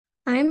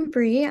I'm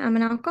Bri. I'm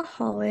an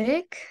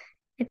alcoholic.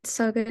 It's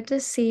so good to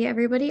see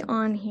everybody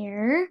on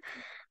here.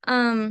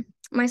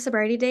 My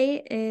sobriety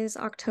date is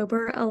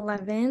October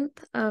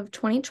 11th of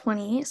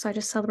 2020, so I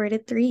just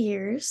celebrated 3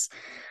 years.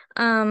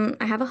 I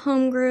have a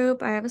home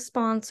group, I have a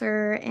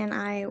sponsor, and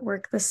I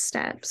work the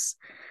steps.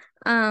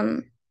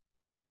 Um,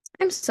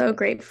 I'm so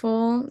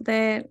grateful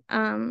that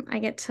I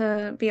get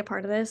to be a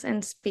part of this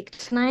and speak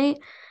tonight.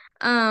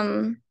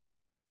 Um,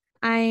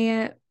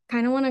 I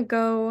kind of want to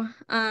go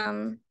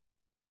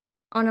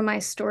onto my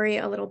story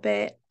a little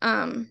bit.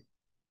 And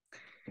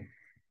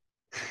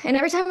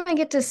every time I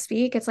get to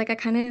speak, it's like I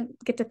kind of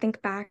get to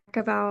think back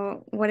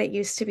about what it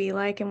used to be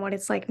like and what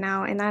it's like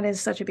now. And that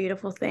is such a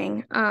beautiful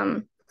thing.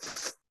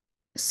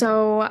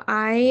 So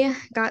I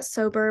got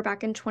sober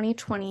back in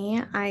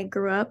 2020. I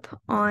grew up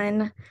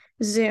on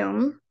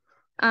Zoom.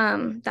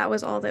 That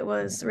was all that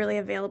was really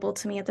available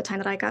to me at the time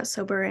that I got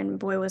sober, and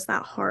boy, was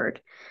that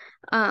hard.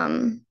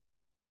 Um,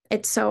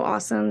 it's so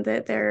awesome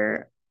that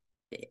there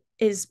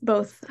is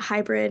both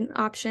hybrid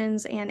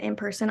options and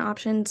in-person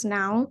options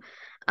now.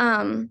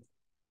 Um,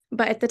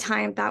 but at the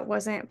time that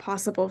wasn't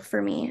possible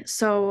for me.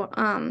 So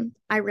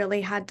I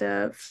really had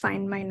to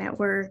find my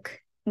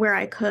network where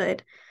I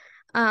could.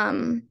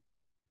 Um,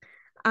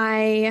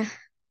 I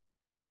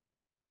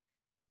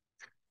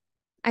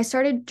I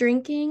started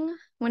drinking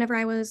whenever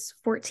I was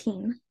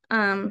 14.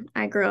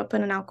 I grew up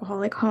in an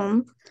alcoholic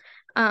home.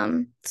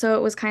 So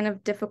it was kind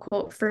of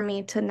difficult for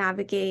me to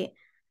navigate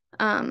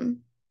um,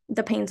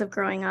 the pains of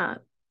growing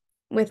up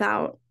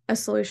without a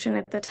solution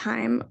at the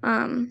time.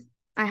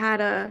 I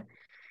had a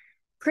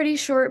pretty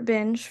short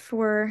binge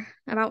for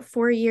about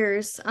 4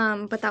 years,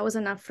 but that was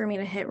enough for me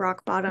to hit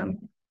rock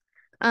bottom.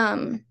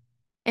 Um,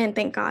 and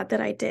thank God that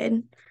I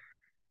did.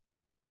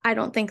 I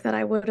don't think that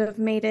I would have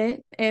made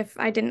it if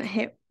I didn't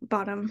hit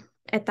bottom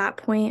at that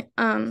point.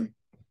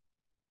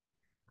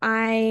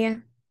 I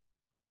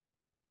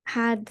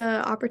had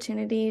the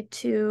opportunity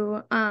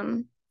to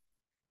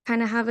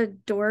kind of have a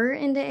door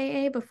into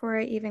AA before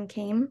I even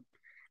came.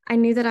 I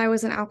knew that I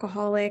was an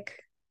alcoholic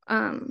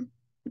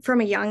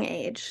from a young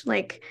age.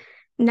 Like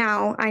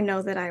now I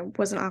know that I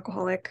was an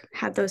alcoholic,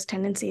 had those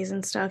tendencies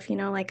and stuff,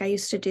 like I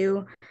used to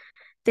do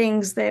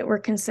things that were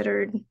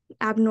considered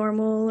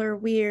abnormal or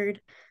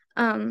weird.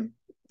 Um,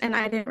 and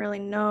I didn't really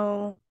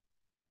know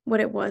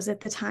what it was at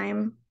the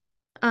time.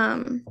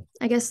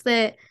 I guess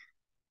that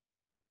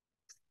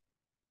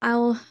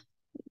I'll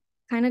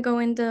kind of go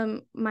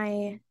into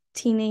my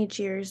teenage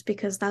years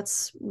because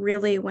that's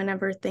really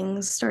whenever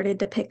things started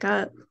to pick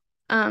up.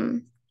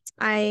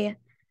 I,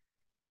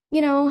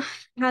 you know,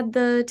 had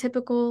the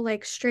typical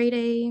like straight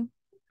A,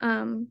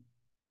 um,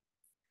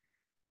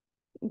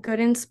 good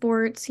in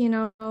sports,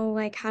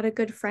 like had a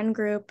good friend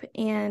group,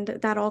 and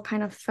that all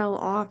kind of fell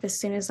off as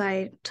soon as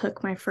I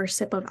took my first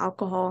sip of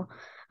alcohol.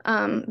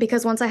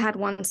 Because once I had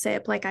one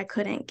sip, like I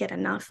couldn't get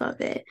enough of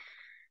it.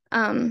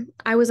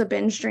 I was a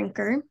binge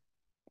drinker,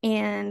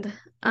 and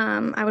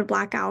I would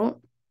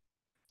blackout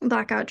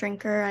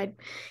drinker. I'd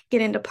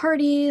get into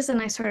parties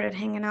and I started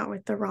hanging out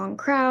with the wrong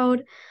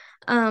crowd.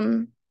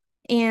 Um,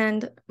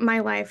 and my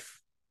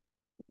life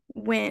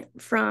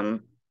went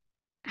from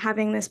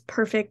having this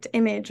perfect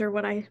image, or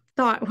what I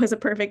thought was a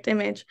perfect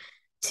image,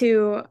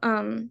 to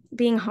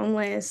being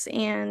homeless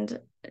and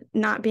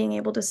not being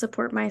able to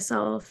support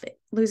myself,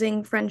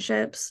 losing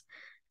friendships,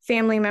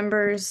 family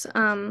members,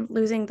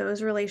 losing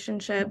those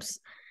relationships.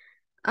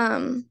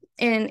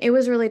 And it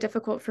was really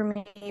difficult for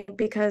me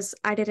because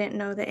I didn't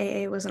know that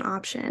AA was an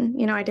option.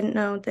 I didn't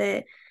know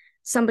that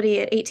somebody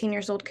at 18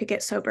 years old could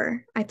get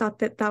sober. I thought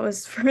that that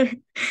was for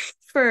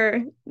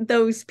for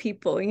those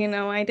people.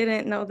 I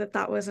didn't know that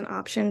that was an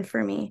option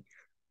for me.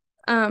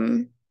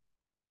 Um,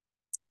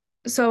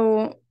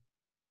 so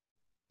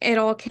it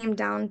all came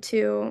down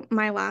to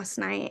my last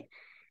night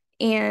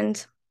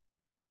and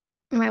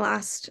my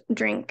last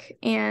drink,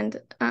 and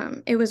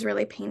it was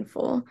really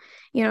painful.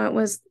 It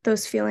was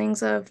those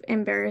feelings of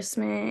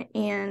embarrassment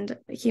and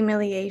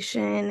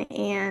humiliation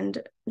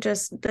and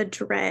just the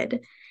dread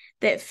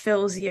that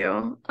fills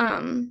you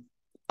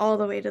all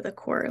the way to the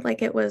core.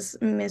 Like it was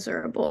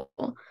miserable.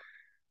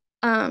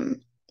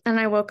 um and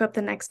I woke up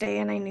the next day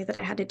and I knew that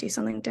I had to do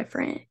something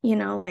different.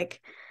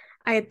 Like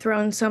I had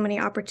thrown so many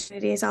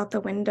opportunities out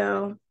the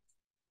window,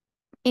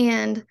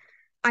 and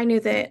I knew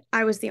that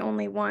I was the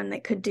only one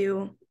that could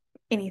do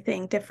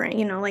anything different.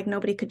 Like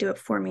nobody could do it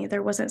for me.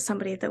 There wasn't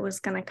somebody that was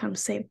going to come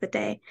save the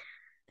day.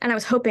 And I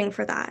was hoping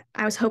for that.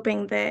 I was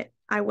hoping that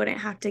I wouldn't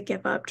have to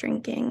give up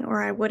drinking, or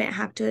I wouldn't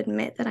have to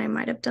admit that I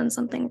might have done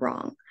something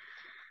wrong,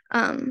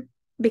 um,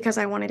 because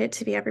I wanted it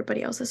to be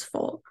everybody else's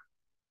fault.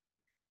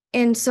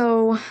 And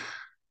so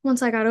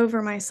once I got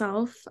over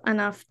myself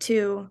enough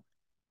to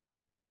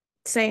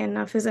say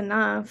enough is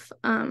enough,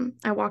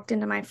 I walked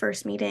into my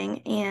first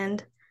meeting.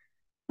 And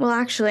well,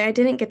 actually, I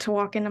didn't get to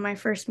walk into my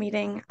first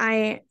meeting.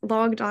 I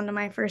logged onto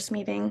my first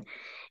meeting,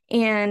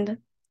 and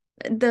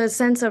the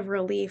sense of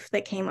relief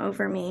that came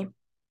over me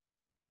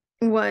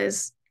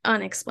was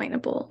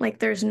unexplainable. Like,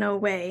 there's no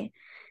way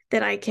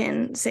that I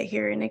can sit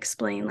here and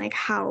explain like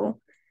how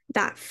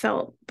that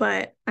felt,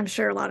 but I'm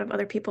sure a lot of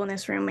other people in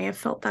this room may have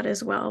felt that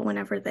as well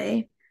whenever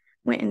they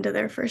went into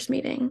their first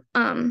meeting.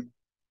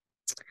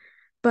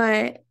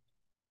 But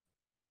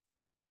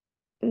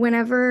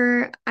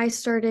whenever I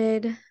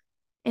started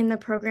in the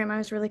program, I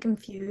was really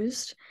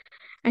confused.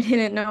 I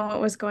didn't know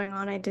what was going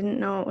on. I didn't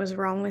know what was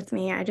wrong with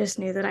me. I just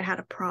knew that I had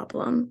a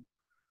problem.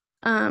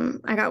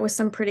 I got with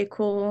some pretty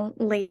cool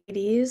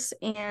ladies,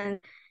 and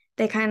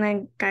they kind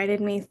of guided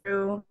me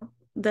through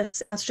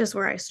this. That's just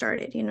where I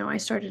started. I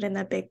started in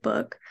the big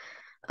book.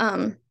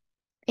 And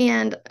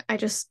I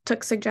just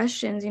took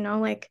suggestions,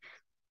 like,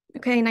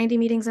 okay, 90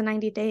 meetings in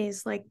 90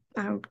 days. Like,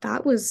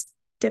 that was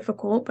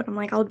difficult, but I'm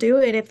like, I'll do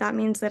it if that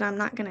means that I'm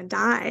not going to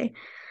die.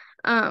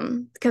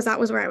 Because that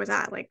was where I was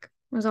at. Like,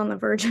 I was on the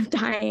verge of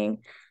dying.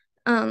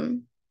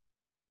 And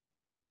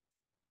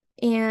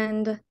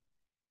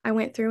I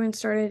went through and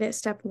started at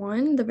step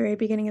 1, the very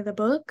beginning of the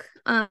book,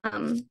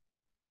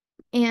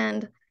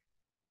 and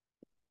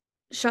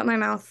shut my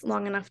mouth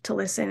long enough to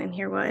listen and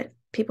hear what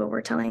people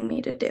were telling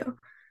me to do.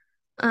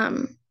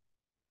 And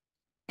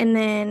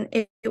then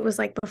it was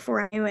like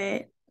before I knew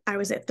it, I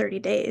was at 30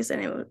 days,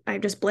 and I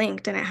just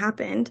blinked and it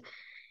happened.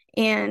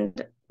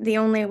 And the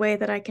only way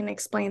that I can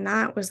explain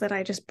that was that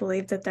I just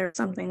believed that there was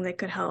something that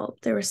could help.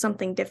 There was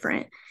something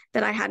different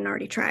that I hadn't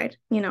already tried.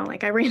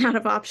 Like I ran out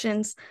of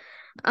options.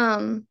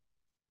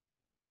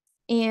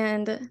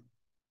 And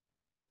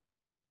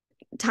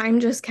time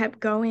just kept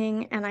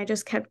going, and I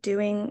just kept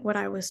doing what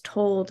I was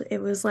told.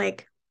 It was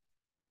like,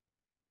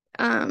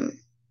 I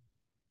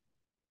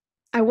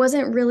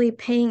wasn't really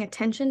paying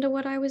attention to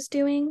what I was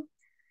doing.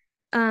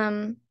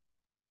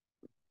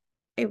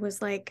 It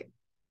was like,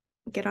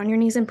 get on your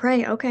knees and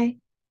pray. Okay,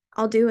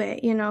 I'll do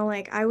it.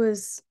 Like I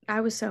was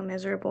so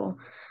miserable.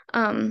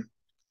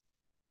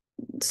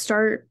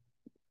 Start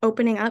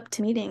opening up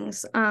to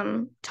meetings,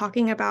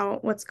 talking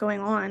about what's going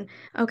on.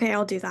 Okay,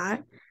 I'll do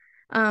that.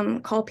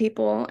 Call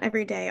people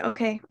every day.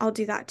 Okay, I'll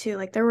do that too.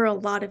 Like there were a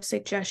lot of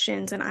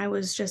suggestions, and I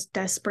was just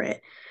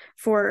desperate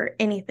for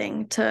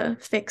anything to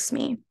fix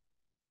me.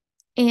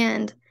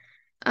 And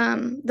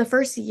the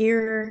first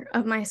year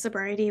of my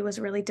sobriety was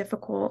really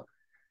difficult,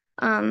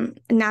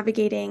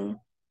 navigating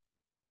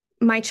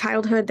my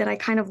childhood that I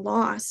kind of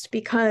lost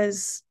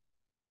because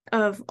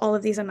of all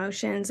of these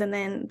emotions, and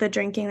then the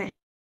drinking that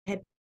I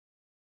had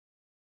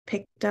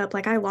picked up.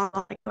 Like I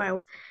lost,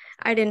 like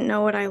I didn't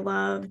know what I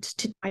loved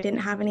to. I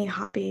didn't have any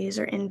hobbies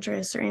or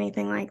interests or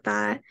anything like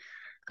that.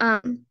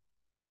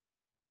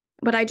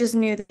 But I just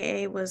knew that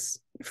AA was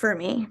for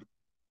me.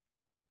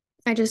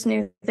 I just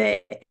knew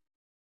that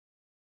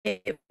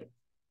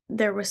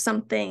there was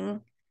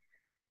something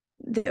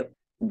that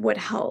would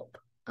help.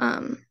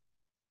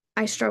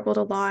 I struggled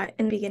a lot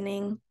in the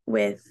beginning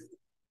with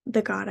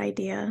the God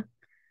idea,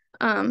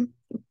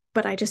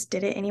 but I just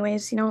did it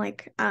anyways.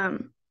 Like I.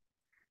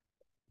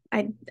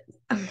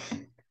 Um,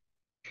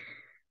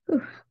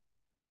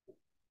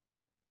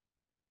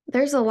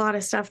 there's a lot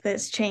of stuff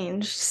that's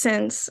changed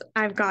since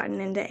I've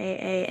gotten into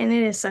AA, and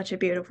it is such a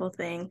beautiful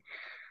thing.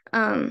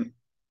 And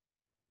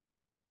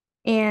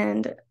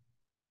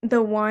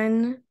the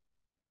one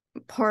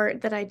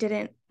part that I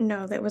didn't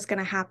know that was going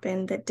to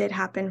happen that did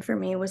happen for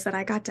me was that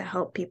I got to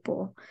help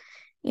people,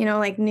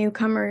 like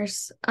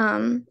newcomers.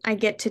 I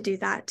get to do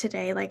that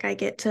today. Like I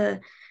get to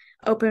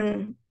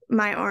open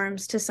my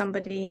arms to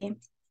somebody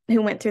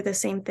who went through the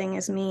same thing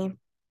as me.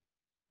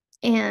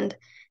 And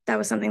that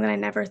was something that I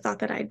never thought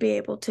that I'd be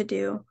able to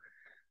do.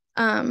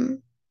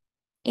 And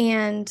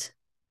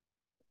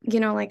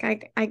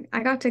like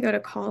I got to go to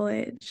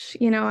college,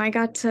 I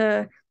got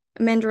to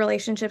mend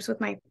relationships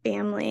with my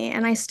family,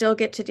 and I still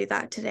get to do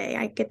that today.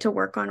 I get to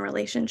work on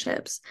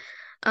relationships.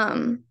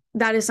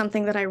 That is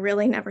something that I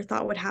really never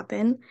thought would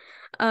happen.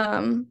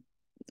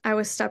 I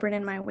was stubborn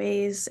in my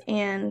ways,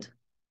 and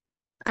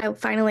I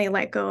finally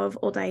let go of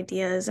old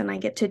ideas, and I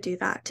get to do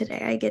that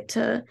today. I get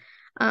to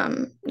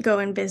go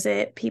and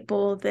visit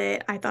people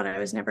that I thought I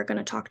was never going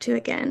to talk to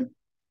again.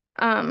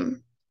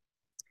 And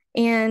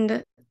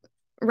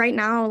right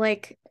now,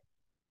 like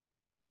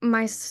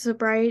my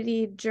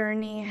sobriety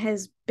journey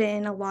has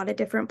been a lot of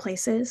different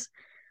places.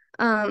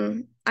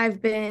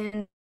 I've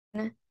been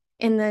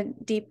in the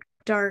deep,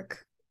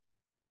 dark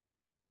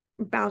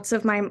bouts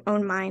of my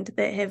own mind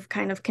that have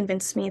kind of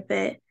convinced me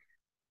that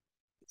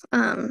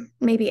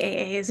maybe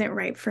AA isn't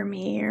right for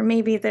me, or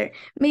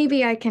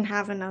maybe I can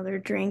have another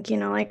drink,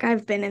 like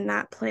I've been in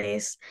that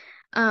place.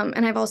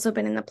 And I've also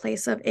been in the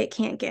place of it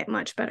can't get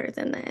much better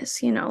than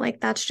this, like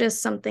that's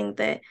just something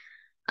that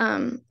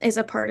is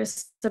a part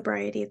of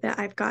sobriety that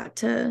I've got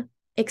to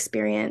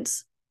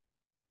experience.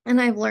 And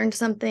I've learned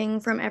something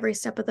from every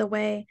step of the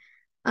way.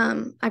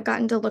 I've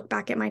gotten to look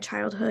back at my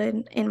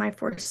childhood in my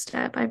fourth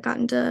step. I've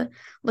gotten to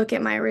look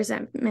at my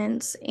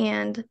resentments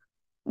and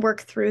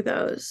work through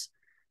those.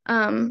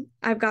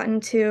 I've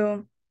gotten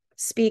to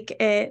speak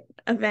at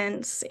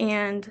events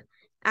and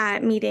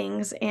at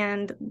meetings,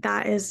 and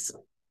that is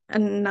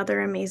another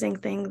amazing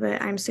thing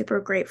that I'm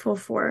super grateful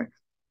for.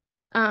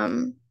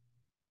 And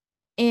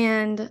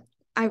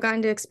I've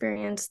gotten to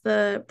experience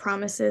the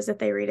promises that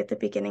they read at the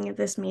beginning of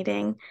this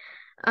meeting.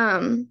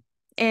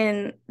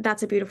 And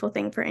that's a beautiful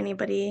thing for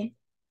anybody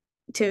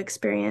to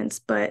experience,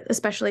 but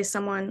especially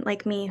someone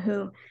like me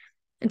who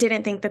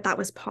didn't think that that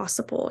was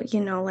possible,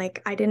 you know,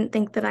 like I didn't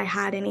think that I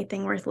had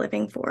anything worth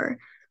living for.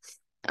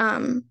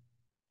 Um,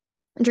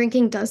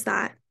 Drinking does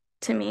that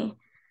to me.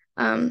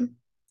 Um,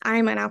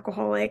 I'm an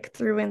alcoholic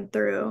through and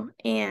through,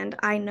 and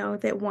I know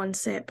that one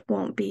sip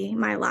won't be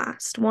my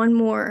last. One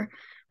more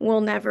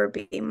will never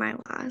be my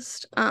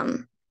last.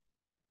 Because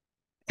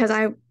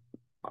I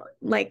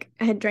like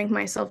had drank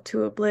myself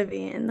to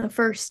oblivion the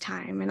first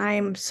time, and I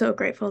am so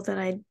grateful that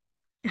I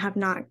have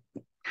not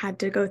had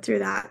to go through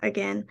that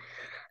again.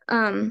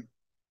 Um,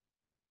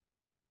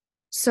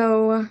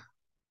 so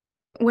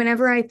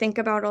whenever I think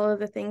about all of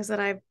the things that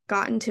I've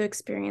gotten to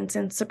experience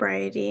in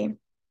sobriety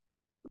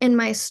in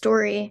my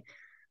story,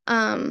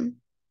 um,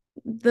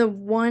 the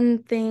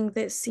one thing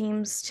that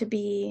seems to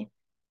be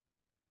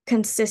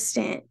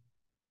consistent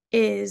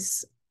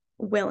is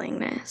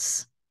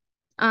willingness.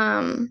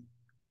 Um,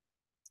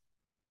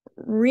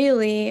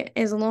 Really,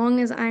 as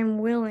long as I'm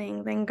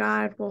willing, then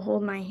God will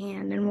hold my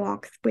hand and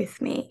walk with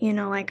me. You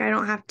know, like I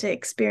don't have to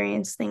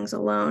experience things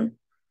alone.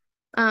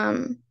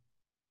 Um,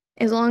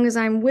 as long as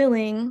I'm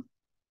willing,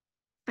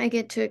 I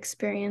get to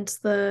experience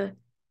the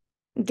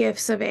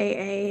gifts of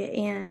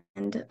AA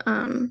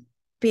and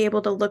be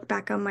able to look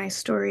back on my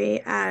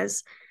story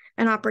as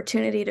an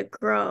opportunity to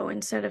grow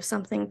instead of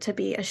something to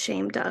be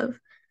ashamed of.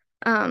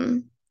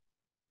 Um,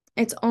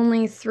 it's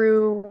only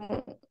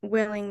through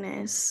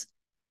willingness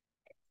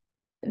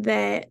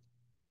that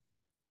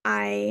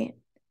I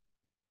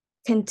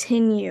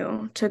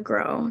continue to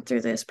grow through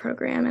this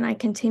program, and I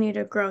continue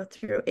to grow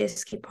through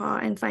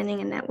ISCYPAA and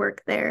finding a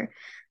network there.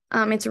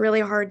 It's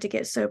really hard to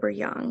get sober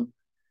young.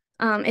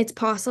 It's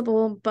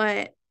possible,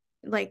 but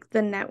like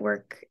the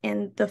network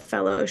and the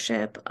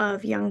fellowship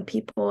of young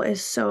people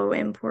is so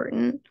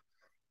important.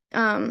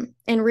 And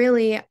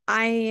really,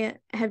 I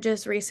have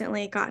just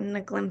recently gotten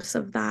a glimpse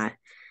of that,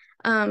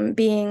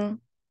 being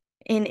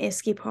in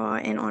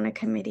ISCYPAA and on a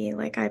committee.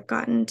 Like I've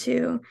gotten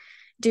to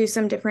do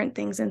some different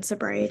things in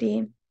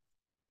sobriety,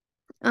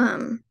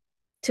 um,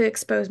 to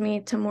expose me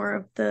to more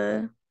of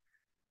the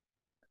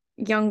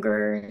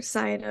younger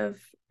side of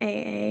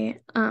AA.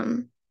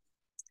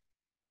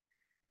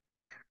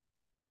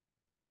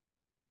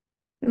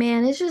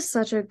 Man, it's just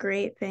such a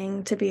great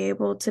thing to be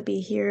able to be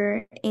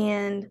here.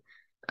 And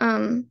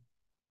um,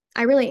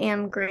 I really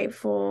am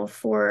grateful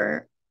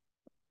for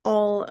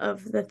all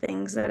of the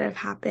things that have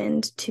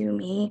happened to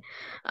me,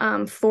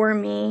 for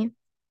me.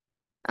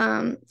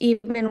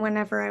 Even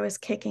whenever I was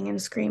kicking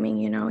and screaming,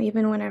 you know,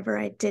 even whenever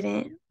I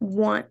didn't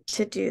want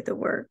to do the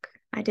work,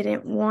 I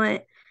didn't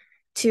want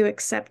to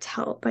accept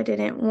help, I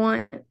didn't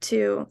want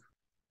to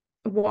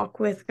walk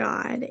with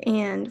God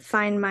and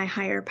find my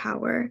higher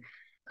power,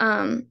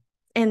 um,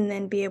 and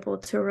then be able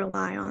to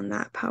rely on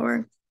that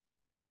power.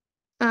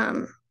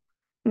 Um,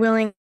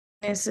 Willingness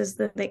is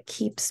that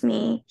keeps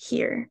me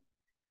here,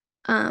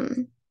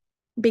 um,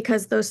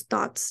 because those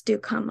thoughts do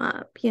come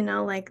up, you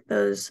know, like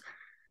those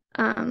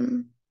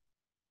um,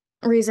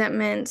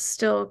 resentments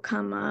still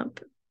come up.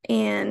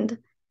 And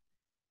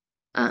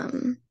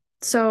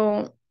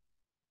so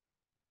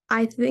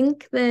I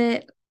think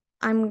that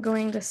I'm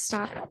going to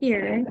stop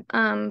here.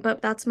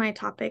 But that's my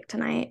topic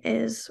tonight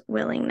is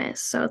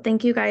willingness. So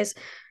thank you guys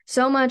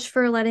so much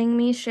for letting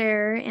me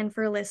share and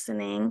for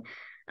listening.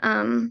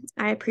 I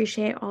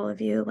appreciate all of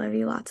you. Love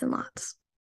you lots and lots.